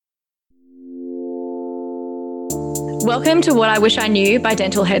Welcome to What I Wish I Knew by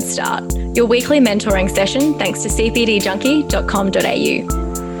Dental Head Start, your weekly mentoring session thanks to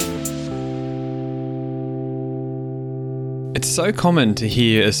cpdjunkie.com.au. It's so common to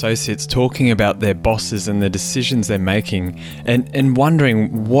hear associates talking about their bosses and the decisions they're making and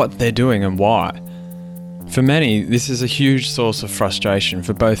wondering what they're doing and why. For many, this is a huge source of frustration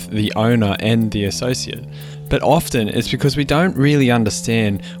for both the owner and the associate. But often it's because we don't really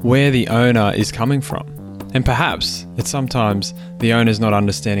understand where the owner is coming from. And perhaps it's sometimes the owner's not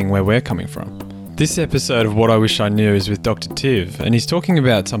understanding where we're coming from. This episode of What I Wish I Knew is with Dr Tiv, and he's talking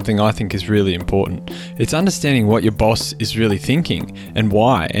about something I think is really important. It's understanding what your boss is really thinking and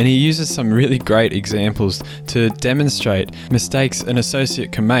why, and he uses some really great examples to demonstrate mistakes an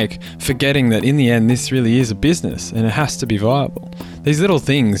associate can make, forgetting that in the end this really is a business and it has to be viable. These little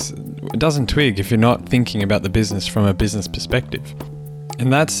things, it doesn't twig if you're not thinking about the business from a business perspective. And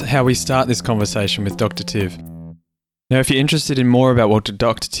that's how we start this conversation with Dr. Tiv. Now, if you're interested in more about what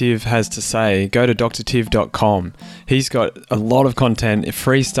Dr. Tiv has to say, go to drtiv.com. He's got a lot of content,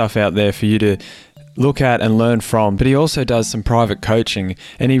 free stuff out there for you to look at and learn from, but he also does some private coaching,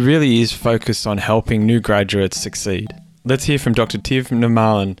 and he really is focused on helping new graduates succeed. Let's hear from Dr. Tiv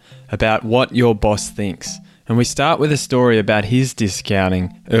Nirmalann about what your boss thinks. And we start with a story about his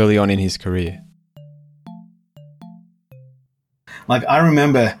discounting early on in his career. I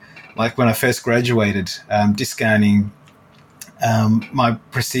remember, when I first graduated, discounting my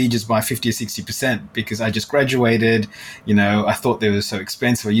procedures by 50 or 60% because I just graduated. I thought they were so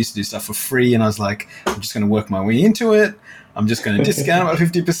expensive. I used to do stuff for free, and I was like, I'm just going to work my way into it. I'm just going to discount it by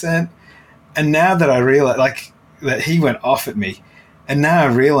 50%. And now that I realize, that he went off at me, and now I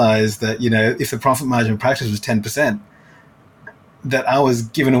realize that, if the profit margin in practice was 10%, that I was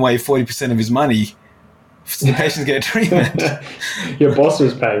giving away 40% of his money so the patients get treatment. Your boss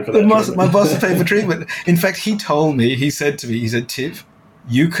was paying for that. My boss was paying for treatment. In fact, he said to me, Tiv,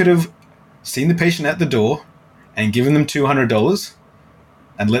 you could have seen the patient at the door and given them $200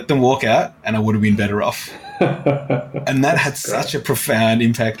 and let them walk out, and I would have been better off. And that had such a profound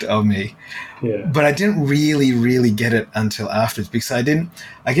impact on me. Yeah. But I didn't really get it until afterwards, because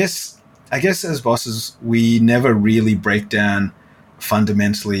I guess as bosses, we never really break down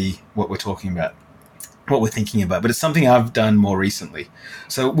fundamentally what we're talking about, what we're thinking about. But it's something I've done more recently.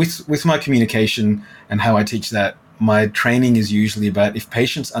 So with my communication and how I teach that, my training is usually about if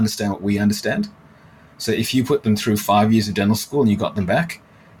patients understand what we understand. So if you put them through 5 years of dental school and you got them back,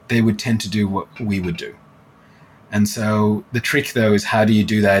 they would tend to do what we would do. And so the trick, though, is how do you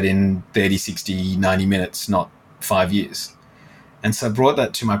do that in 30, 60, 90 minutes, not 5 years? And so I brought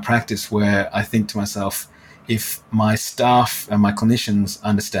that to my practice, where I think to myself, if my staff and my clinicians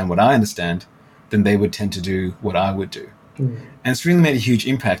understand what I understand, then they would tend to do what I would do. And it's really made a huge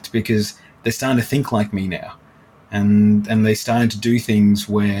impact, because they're starting to think like me now. And they're starting to do things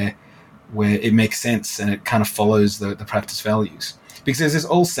where it makes sense and it kind of follows the practice values. Because there's this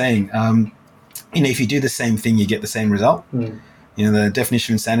old saying, if you do the same thing, you get the same result. The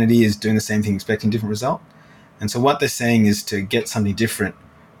definition of insanity is doing the same thing, expecting a different result. And so what they're saying is, to get something different,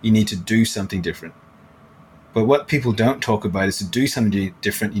 you need to do something different. But what people don't talk about is, to do something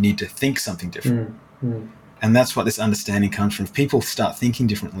different, you need to think something different. And that's what this understanding comes from. If people start thinking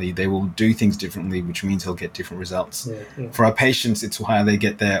differently, they will do things differently, which means they'll get different results. For our patients, it's how they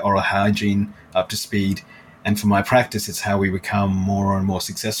get their oral hygiene up to speed. And for my practice, it's how we become more and more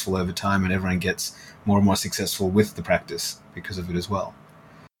successful over time, and everyone gets more and more successful with the practice because of it as well.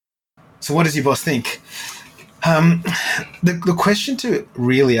 So what does your boss think? The question to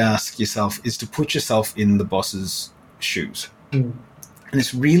really ask yourself is to put yourself in the boss's shoes. And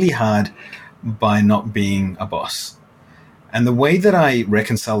it's really hard by not being a boss. And the way that I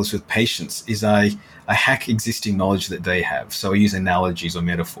reconcile this with patients is I hack existing knowledge that they have. So I use analogies or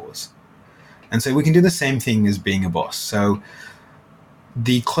metaphors. And so we can do the same thing as being a boss. So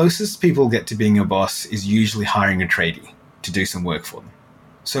the closest people get to being a boss is usually hiring a tradie to do some work for them.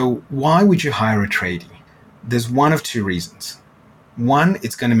 So why would you hire a tradie? There's one of two reasons. One,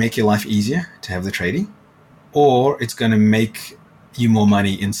 it's going to make your life easier to have the tradie, or it's going to make you more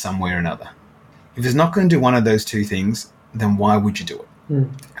money in some way or another. If it's not going to do one of those two things, then why would you do it?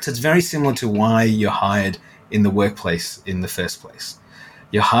 So it's very similar to why you're hired in the workplace in the first place.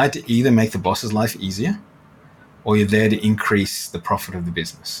 You're hired to either make the boss's life easier, or you're there to increase the profit of the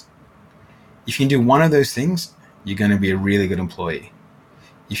business. If you can do one of those things, you're going to be a really good employee.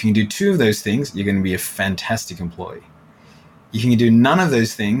 If you can do two of those things, you're going to be a fantastic employee. If you can do none of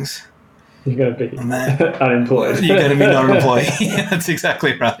those things, you're going to be unemployed. You're going to be not an employee. That's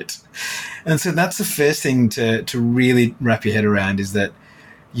exactly right. And so that's the first thing to really wrap your head around, is that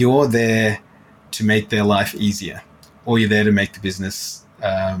you're there to make their life easier, or you're there to make the business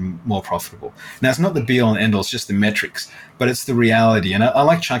more profitable. Now, it's not the be all and end all, it's just the metrics, but it's the reality. And I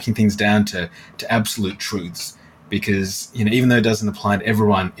like chunking things down to absolute truths, because, you know, even though it doesn't apply to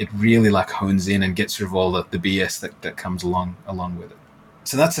everyone, it really like hones in and gets rid of all the BS that comes along with it.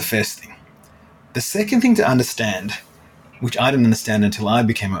 So that's the first thing. The second thing to understand, which I didn't understand until I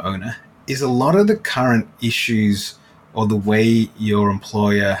became an owner, is a lot of the current issues or the way your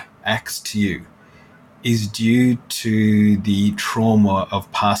employer acts to you is due to the trauma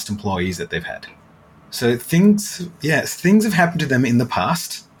of past employees that they've had. So things have happened to them in the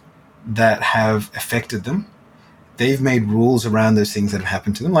past that have affected them. They've made rules around those things that have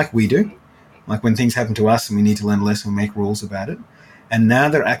happened to them, like we do. Like when things happen to us and we need to learn a lesson, we make rules about it. And now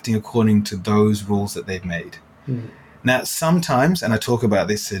they're acting according to those rules that they've made. Mm. Now, sometimes, and I talk about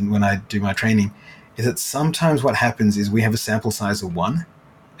this when I do my training, is that sometimes what happens is we have a sample size of 1,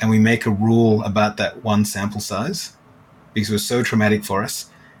 and we make a rule about that 1 sample size because it was so traumatic for us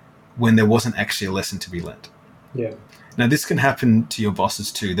when there wasn't actually a lesson to be learned. Yeah. Now, this can happen to your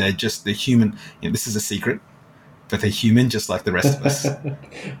bosses too. They're human. You know, this is a secret, but they're human just like the rest of us.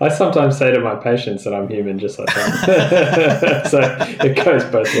 I sometimes say to my patients that I'm human just like them. So it goes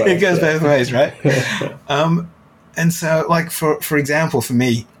both ways. It goes both ways, right? And so, like, for example, for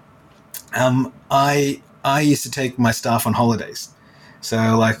me, I used to take my staff on holidays. So,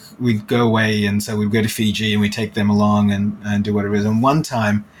 like, we'd go away, and so we'd go to Fiji, and we'd take them along and do whatever it is. And one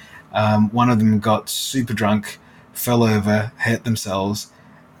time, one of them got super drunk, fell over, hurt themselves,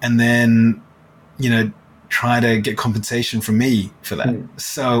 and then, you know, try to get compensation from me for that.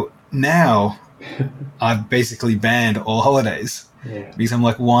 So now I've basically banned all holidays. Yeah. Because I'm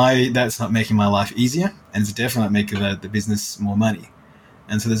like, why? That's not making my life easier, and it's definitely not making the business more money.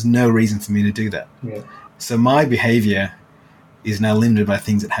 And so there's no reason for me to do that. Yeah. So my behavior is now limited by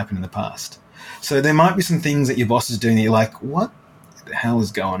things that happened in the past. So there might be some things that your boss is doing that you're like, what the hell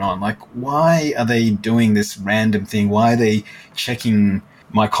is going on? Like, why are they doing this random thing? Why are they checking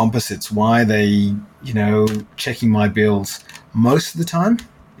my composites? Why are they, you know, checking my bills? Most of the time,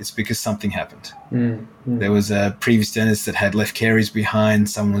 it's because something happened. There was a previous dentist that had left caries behind.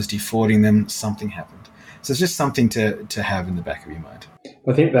 Someone was defrauding them. Something happened. So it's just something to have in the back of your mind.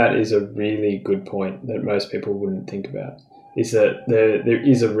 I think that is a really good point that most people wouldn't think about, is that there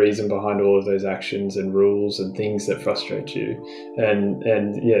is a reason behind all of those actions and rules and things that frustrate you. And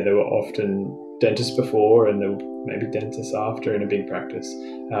yeah, there were often dentists before and there were maybe dentists after in a big practice.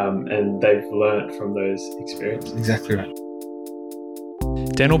 And they've learnt from those experiences. Exactly right.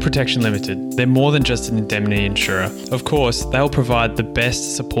 Dental Protection Limited, they're more than just an indemnity insurer. Of course, they'll provide the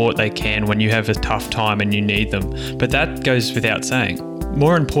best support they can when you have a tough time and you need them, but that goes without saying.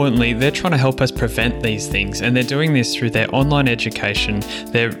 More importantly, they're trying to help us prevent these things, and they're doing this through their online education,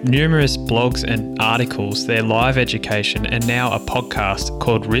 their numerous blogs and articles, their live education, and now a podcast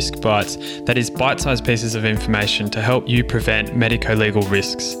called Risk Bites that is bite-sized pieces of information to help you prevent medico-legal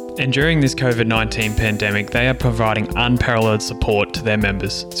risks. And during this COVID-19 pandemic, they are providing unparalleled support to their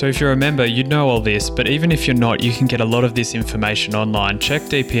members. So if you're a member, you'd know all this, but even if you're not, you can get a lot of this information online. Check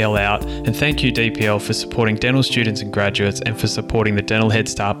DPL out, and thank you DPL for supporting dental students and graduates and for supporting the Dental Head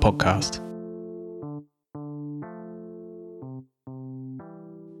Start podcast.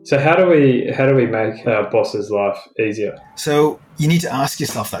 So how do we make our boss's life easier? So you need to ask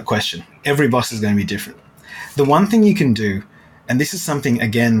yourself that question. Every boss is going to be different. The one thing you can do, and this is something,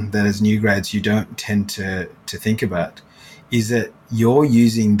 again, that as new grads you don't tend to think about, is that you're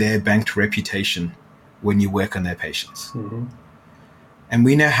using their banked reputation when you work on their patients. Mm-hmm. And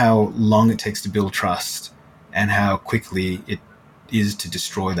we know how long it takes to build trust and how quickly it is to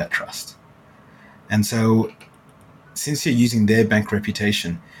destroy that trust. And so since you're using their bank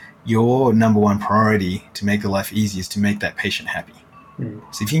reputation, your number one priority to make their life easy is to make that patient happy.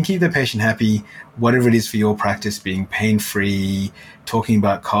 So if you can keep the patient happy, whatever it is for your practice, being pain-free, talking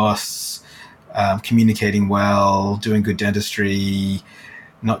about costs, communicating well, doing good dentistry,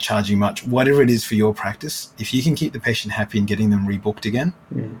 not charging much, whatever it is for your practice, if you can keep the patient happy and getting them rebooked again,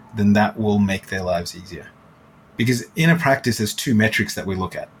 then that will make their lives easier. Because in a practice, there's 2 metrics that we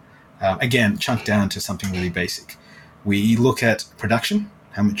look at. Again, chunked down to something really basic. We look at production,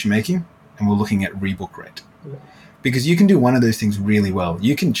 how much you're making, and we're looking at rebook rate. Because you can do one of those things really well.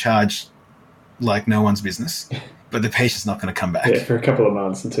 You can charge like no one's business, but the patient's not going to come back. Yeah, for a couple of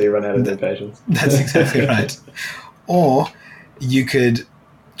months until you run out of their patients. That's exactly right. Or you could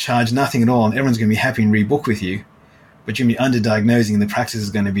charge nothing at all and everyone's going to be happy and rebook with you, but you're going to be underdiagnosing and the practice is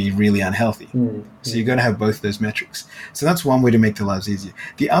going to be really unhealthy. So you've got to have both those metrics. So that's one way to make their lives easier.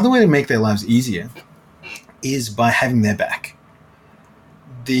 The other way to make their lives easier is by having their back.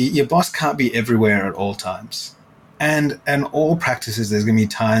 your boss can't be everywhere at all times. And all practices, there's going to be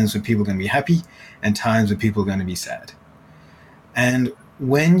times when people are going to be happy and times when people are going to be sad. And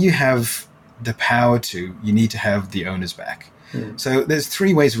when you have the power to, you need to have the owner's back. So there's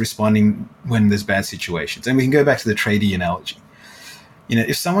 3 ways of responding when there's bad situations. And we can go back to the tradie analogy.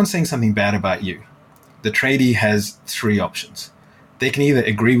 If someone's saying something bad about you, the tradie has 3 options. They can either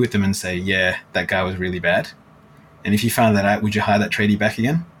agree with them and say, yeah, that guy was really bad. And if you found that out, would you hire that tradie back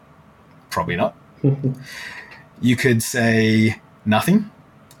again? Probably not. You could say nothing.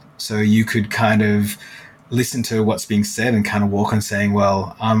 So you could kind of listen to what's being said and kind of walk on saying,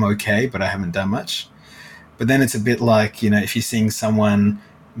 well, I'm okay, but I haven't done much. But then it's a bit like, if you're seeing someone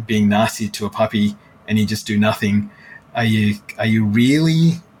being nasty to a puppy and you just do nothing, are you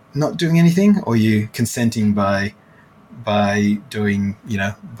really not doing anything, or are you consenting by doing,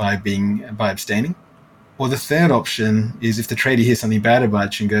 by abstaining? Or the third option is if the tradie hears something bad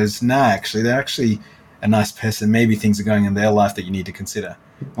about you and goes, nah, actually, they're actually a nice person. Maybe things are going in their life that you need to consider.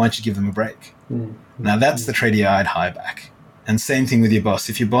 Why don't you give them a break? Now, that's the tradie I'd hire back. And same thing with your boss.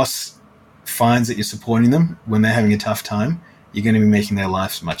 If your boss finds that you're supporting them when they're having a tough time, you're going to be making their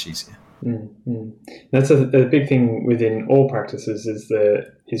lives much easier. That's a big thing within all practices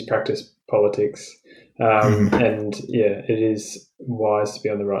is practice politics. And yeah, it is wise to be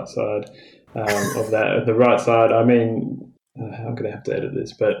on the right side of that. The right side, I mean, I'm going to have to edit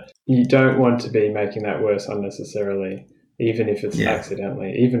this, but you don't want to be making that worse unnecessarily, even if it's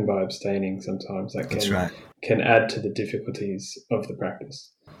accidentally, even by abstaining sometimes. That can add to the difficulties of the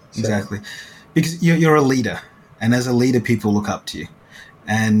practice. So, exactly. Because you're a leader, and as a leader, people look up to you.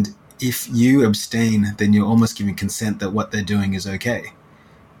 And if you abstain, then you're almost giving consent that what they're doing is okay.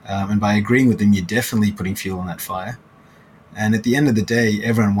 And by agreeing with them, you're definitely putting fuel on that fire. And at the end of the day,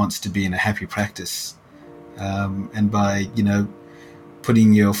 everyone wants to be in a happy practice. And by,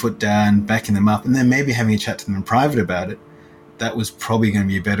 putting your foot down, backing them up, and then maybe having a chat to them in private about it, that was probably going to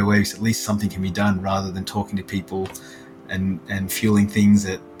be a better way, because at least something can be done rather than talking to people and fueling things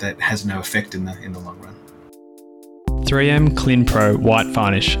that has no effect in the long run. 3M Clean Pro White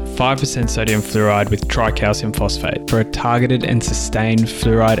Varnish, 5% sodium fluoride with tricalcium phosphate for a targeted and sustained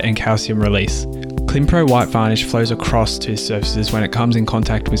fluoride and calcium release. Clean Pro White Varnish flows across tooth surfaces when it comes in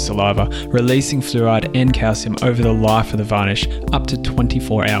contact with saliva, releasing fluoride and calcium over the life of the varnish, up to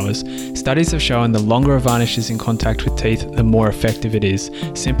 24 hours. Studies have shown the longer a varnish is in contact with teeth, the more effective it is.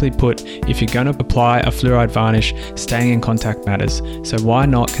 Simply put, if you're going to apply a fluoride varnish, staying in contact matters. So why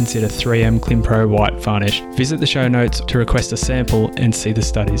not consider 3M Clean Pro White Varnish? Visit the show notes to request a sample and see the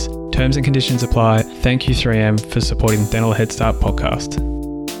studies. Terms and conditions apply. Thank you 3M for supporting the Dental Head Start podcast.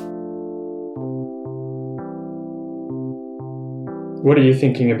 What are you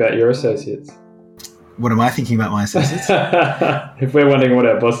thinking about your associates? What am I thinking about my associates? If we're wondering what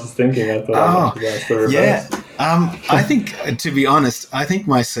our boss is thinking, I thought I should ask the reverse. Yeah. I think, to be honest, I think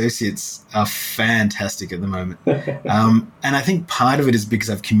my associates are fantastic at the moment. And I think part of it is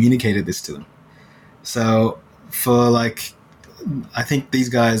because I've communicated this to them. So I think these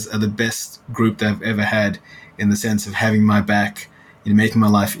guys are the best group that I've ever had, in the sense of having my back, making my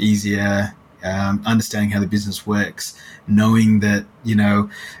life easier, understanding how the business works, knowing that,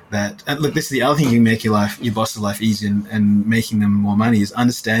 and look, this is the other thing you can make your boss's life easier and making them more money, is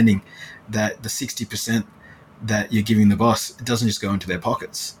understanding that the 60% that you're giving the boss, it doesn't just go into their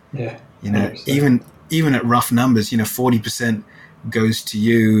pockets. Yeah. Even at rough numbers, 40% goes to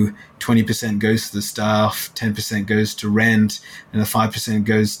you, 20% goes to the staff, 10% goes to rent, and the 5%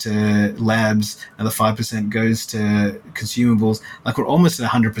 goes to labs, and the 5% goes to consumables. Like, we're almost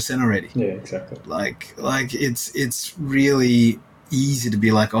at 100% already. Yeah, exactly. Like it's really easy to be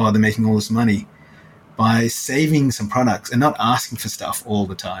like, oh, they're making all this money by saving some products and not asking for stuff all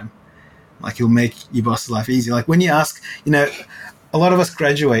the time. Like, you'll make your boss's life easy. Like, when you ask, a lot of us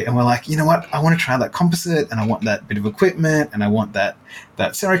graduate and we're like, you know what, I want to try that composite, and I want that bit of equipment, and I want that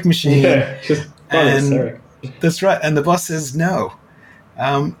CEREC machine. Yeah, just CEREC. That's right. And the boss says no.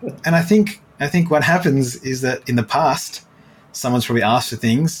 And I think what happens is that in the past, someone's probably asked for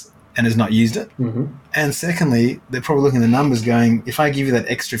things and has not used it. Mm-hmm. And secondly, they're probably looking at the numbers going, if I give you that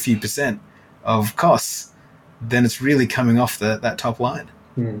extra few percent of costs, then it's really coming off that top line.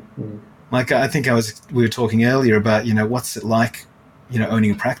 Mm-hmm. Like, I think we were talking earlier about, what's it like,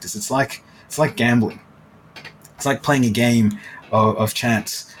 owning a practice. It's like gambling. It's like playing a game of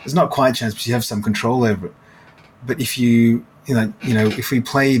chance. It's not quite chance, but you have some control over it. But if if we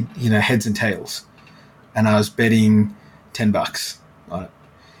played, heads and tails, and I was betting $10 on it,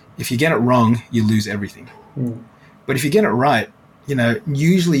 if you get it wrong, you lose everything. Mm. But if you get it right,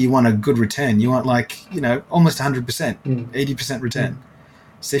 usually you want a good return. You want almost 100%, 80% return.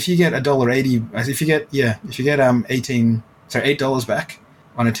 So if you get $1.80, if you get $8 back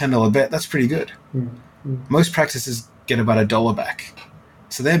on a $10 bet, that's pretty good. Most practices get about $1 back.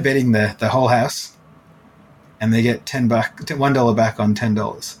 So they're betting the whole house, and they get $1 back on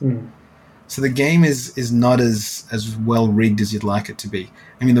 $10. So the game is not as well rigged as you'd like it to be.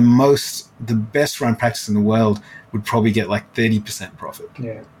 I mean, the best run practice in the world would probably get like 30% profit.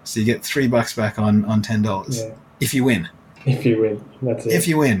 Yeah. So you get $3 back on $10. Yeah. If you win. If you win, that's it. If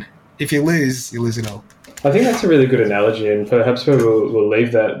you win. If you lose, you lose it all. I think that's a really good analogy, and perhaps we'll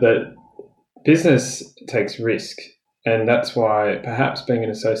leave that business takes risk. And that's why perhaps being an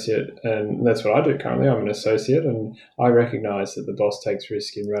associate, and that's what I do currently, I'm an associate, and I recognise that the boss takes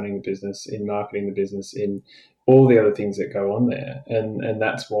risk in running the business, in marketing the business, in all the other things that go on there. And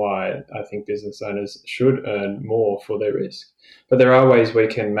that's why I think business owners should earn more for their risk. But there are ways we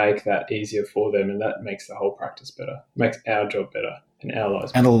can make that easier for them, and that makes the whole practice better, makes our job better and our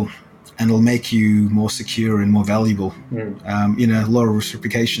lives better. And it'll make you more secure and more valuable. Law of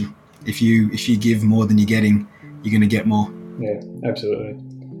reciprocation. If you give more than you're getting, you're going to get more. Yeah, absolutely.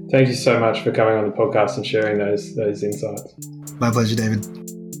 Thank you so much for coming on the podcast and sharing those insights. My pleasure, David.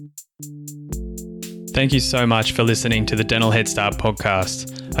 Thank you so much for listening to the Dental Head Start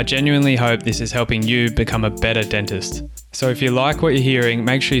podcast. I genuinely hope this is helping you become a better dentist. So if you like what you're hearing,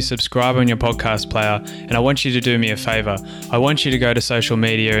 make sure you subscribe on your podcast player, and I want you to do me a favor. I want you to go to social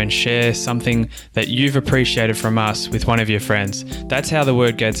media and share something that you've appreciated from us with one of your friends. That's how the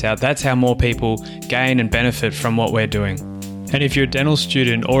word gets out. That's how more people gain and benefit from what we're doing. And if you're a dental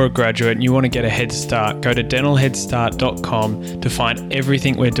student or a graduate and you want to get a head start, go to dentalheadstart.com to find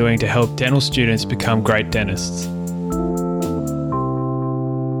everything we're doing to help dental students become great dentists.